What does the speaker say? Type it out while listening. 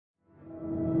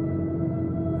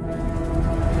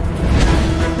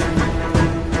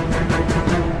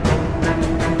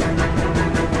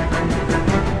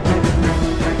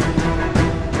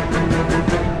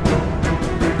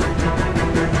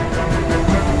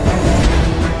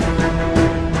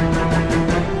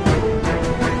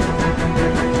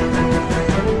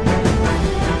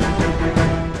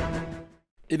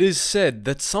It is said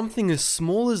that something as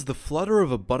small as the flutter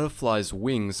of a butterfly's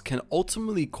wings can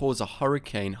ultimately cause a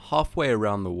hurricane halfway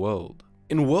around the world.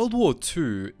 In World War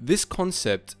II, this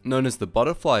concept, known as the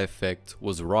butterfly effect,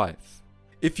 was rife.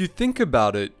 If you think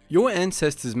about it, your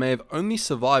ancestors may have only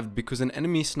survived because an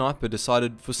enemy sniper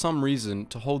decided for some reason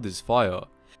to hold his fire,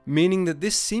 meaning that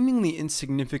this seemingly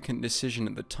insignificant decision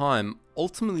at the time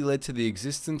ultimately led to the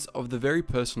existence of the very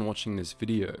person watching this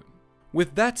video.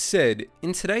 With that said,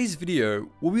 in today's video,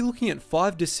 we'll be looking at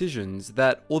 5 decisions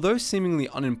that, although seemingly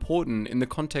unimportant in the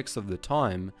context of the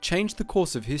time, changed the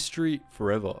course of history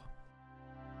forever.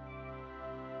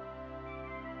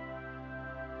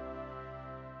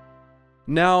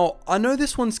 Now, I know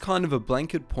this one's kind of a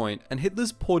blanket point, and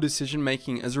Hitler's poor decision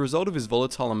making as a result of his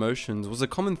volatile emotions was a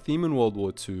common theme in World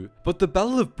War II, but the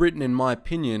Battle of Britain, in my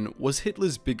opinion, was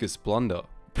Hitler's biggest blunder.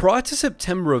 Prior to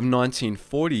September of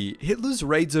 1940, Hitler's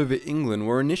raids over England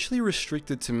were initially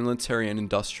restricted to military and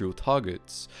industrial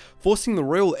targets, forcing the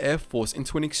Royal Air Force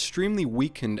into an extremely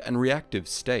weakened and reactive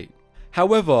state.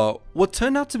 However, what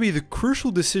turned out to be the crucial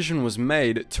decision was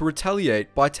made to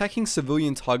retaliate by attacking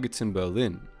civilian targets in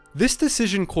Berlin. This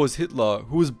decision caused Hitler,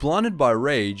 who was blinded by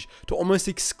rage, to almost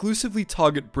exclusively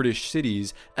target British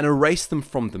cities and erase them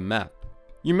from the map.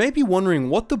 You may be wondering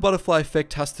what the butterfly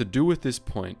effect has to do with this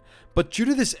point, but due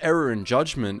to this error in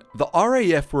judgment, the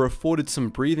RAF were afforded some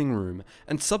breathing room,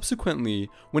 and subsequently,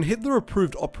 when Hitler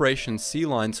approved Operation Sea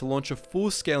Lion to launch a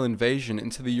full-scale invasion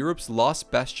into the Europe's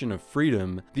last bastion of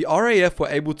freedom, the RAF were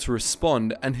able to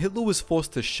respond and Hitler was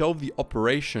forced to shelve the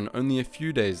operation only a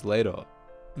few days later.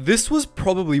 This was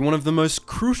probably one of the most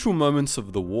crucial moments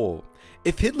of the war.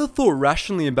 If Hitler thought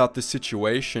rationally about the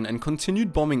situation and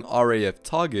continued bombing RAF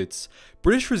targets,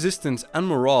 British resistance and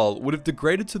morale would have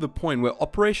degraded to the point where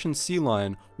Operation Sea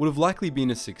Lion would have likely been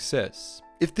a success.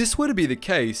 If this were to be the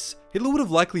case, Hitler would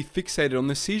have likely fixated on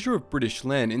the seizure of British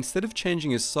land instead of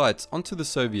changing his sights onto the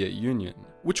Soviet Union,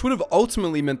 which would have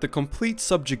ultimately meant the complete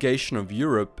subjugation of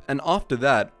Europe, and after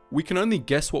that, we can only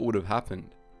guess what would have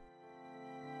happened.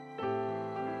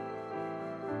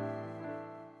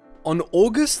 On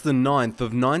August the 9th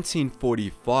of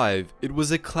 1945, it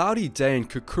was a cloudy day in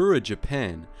Kokura,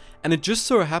 Japan, and it just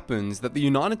so happens that the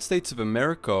United States of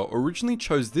America originally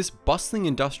chose this bustling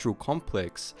industrial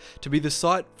complex to be the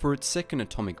site for its second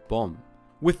atomic bomb.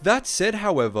 With that said,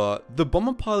 however, the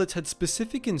bomber pilots had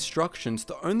specific instructions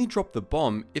to only drop the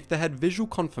bomb if they had visual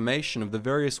confirmation of the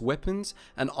various weapons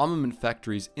and armament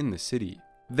factories in the city.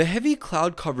 The heavy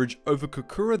cloud coverage over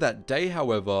Kokura that day,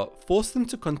 however, forced them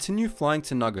to continue flying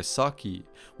to Nagasaki,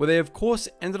 where they of course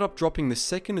ended up dropping the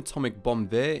second atomic bomb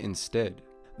there instead.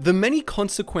 The many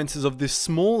consequences of this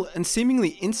small and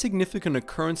seemingly insignificant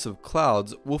occurrence of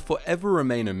clouds will forever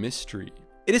remain a mystery.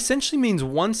 It essentially means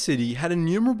one city had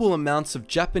innumerable amounts of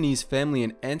Japanese family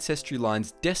and ancestry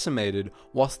lines decimated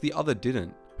whilst the other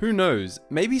didn't. Who knows,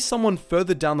 maybe someone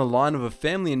further down the line of a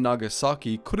family in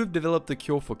Nagasaki could have developed the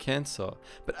cure for cancer,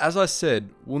 but as I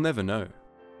said, we'll never know.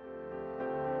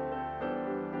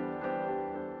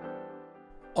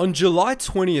 On July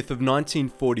 20th of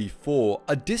 1944,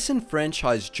 a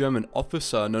disenfranchised German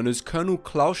officer known as Colonel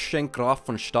Klaus Schenk Graf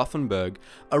von Stauffenberg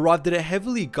arrived at a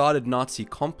heavily guarded Nazi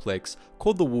complex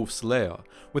called the Wolf's Lair,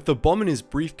 with a bomb in his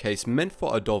briefcase meant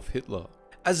for Adolf Hitler.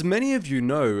 As many of you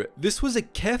know, this was a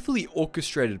carefully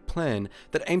orchestrated plan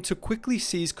that aimed to quickly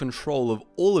seize control of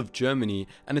all of Germany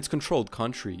and its controlled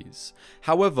countries.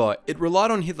 However, it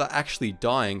relied on Hitler actually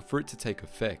dying for it to take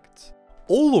effect.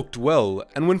 All looked well,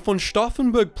 and when von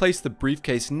Stauffenberg placed the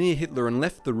briefcase near Hitler and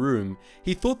left the room,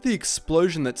 he thought the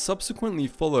explosion that subsequently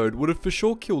followed would have for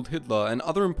sure killed Hitler and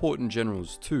other important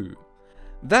generals too.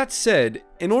 That said,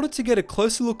 in order to get a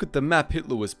closer look at the map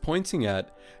Hitler was pointing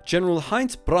at, General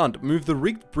Heinz Brandt moved the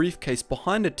rigged briefcase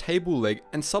behind a table leg,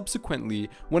 and subsequently,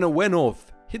 when it went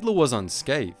off, Hitler was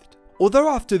unscathed. Although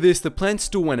after this the plan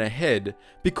still went ahead,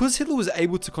 because Hitler was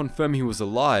able to confirm he was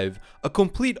alive, a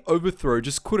complete overthrow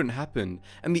just couldn't happen,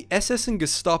 and the SS and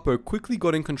Gestapo quickly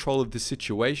got in control of the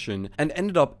situation and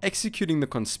ended up executing the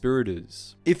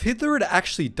conspirators. If Hitler had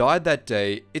actually died that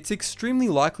day, it's extremely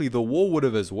likely the war would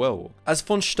have as well, as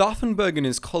von Stauffenberg and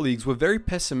his colleagues were very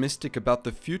pessimistic about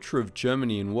the future of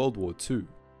Germany in World War II.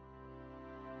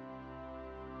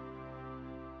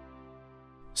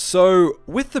 So,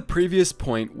 with the previous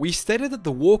point, we stated that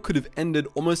the war could have ended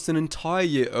almost an entire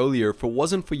year earlier if it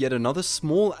wasn't for yet another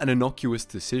small and innocuous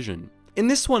decision. In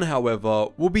this one, however,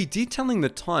 we'll be detailing the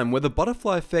time where the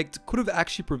butterfly effect could have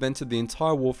actually prevented the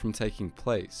entire war from taking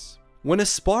place. When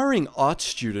aspiring art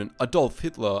student Adolf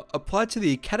Hitler applied to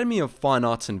the Academy of Fine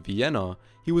Arts in Vienna,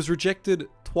 he was rejected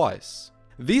twice.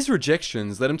 These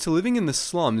rejections led him to living in the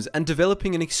slums and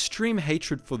developing an extreme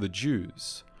hatred for the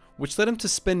Jews. which led him to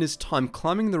spend his time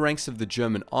climbing the ranks of the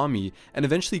German army and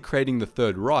eventually creating the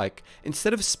Third Reich,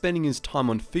 instead of spending his time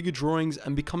on figure drawings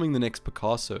and becoming the next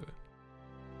Picasso.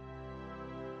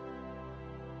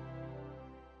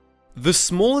 The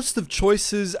smallest of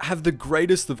choices have the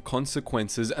greatest of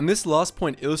consequences, and this last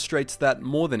point illustrates that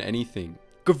more than anything.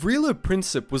 Gavrilo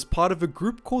Princip was part of a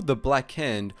group called the Black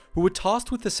Hand, who were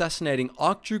tasked with assassinating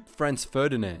Archduke Franz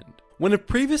Ferdinand. When a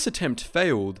previous attempt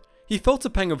failed, he felt a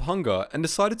pang of hunger and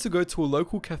decided to go to a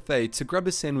local cafe to grab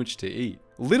a sandwich to eat.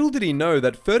 Little did he know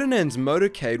that Ferdinand's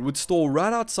motorcade would stall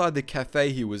right outside the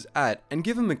cafe he was at and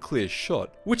give him a clear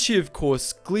shot, which he of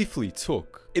course gleefully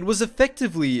took. It was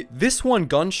effectively this one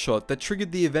gunshot that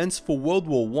triggered the events for World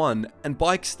War I and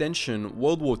by extension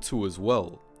World War II as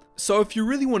well. So if you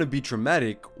really want to be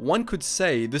dramatic, one could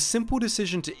say the simple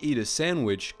decision to eat a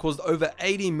sandwich caused over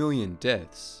 80 million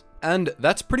deaths. And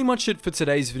that's pretty much it for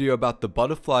today's video about the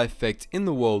butterfly effect in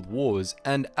the world wars,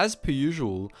 and as per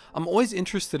usual, I'm always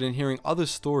interested in hearing other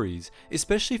stories,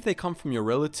 especially if they come from your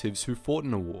relatives who fought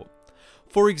in a war.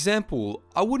 For example,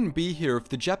 I wouldn't be here if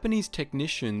the Japanese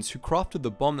technicians who crafted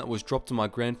the bomb that was dropped on my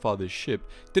grandfather's ship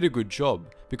did a good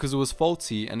job, because it was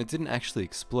faulty and it didn't actually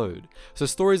explode. So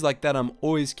stories like that I'm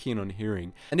always keen on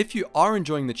hearing. And if you are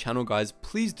enjoying the channel guys,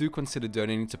 please do consider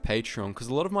donating to Patreon, because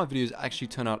a lot of my videos actually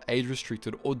turn out age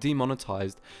restricted or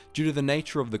demonetized due to the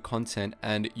nature of the content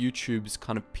and YouTube's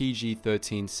kind of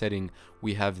PG-13 setting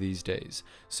we have these days.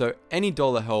 So any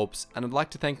dollar helps, and I'd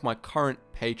like to thank my current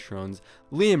patrons,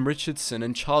 Liam Richardson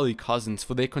and Charlie Cousins,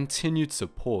 for their continued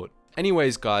support.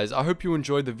 Anyways guys, I hope you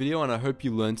enjoyed the video and I hope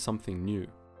you learned something new.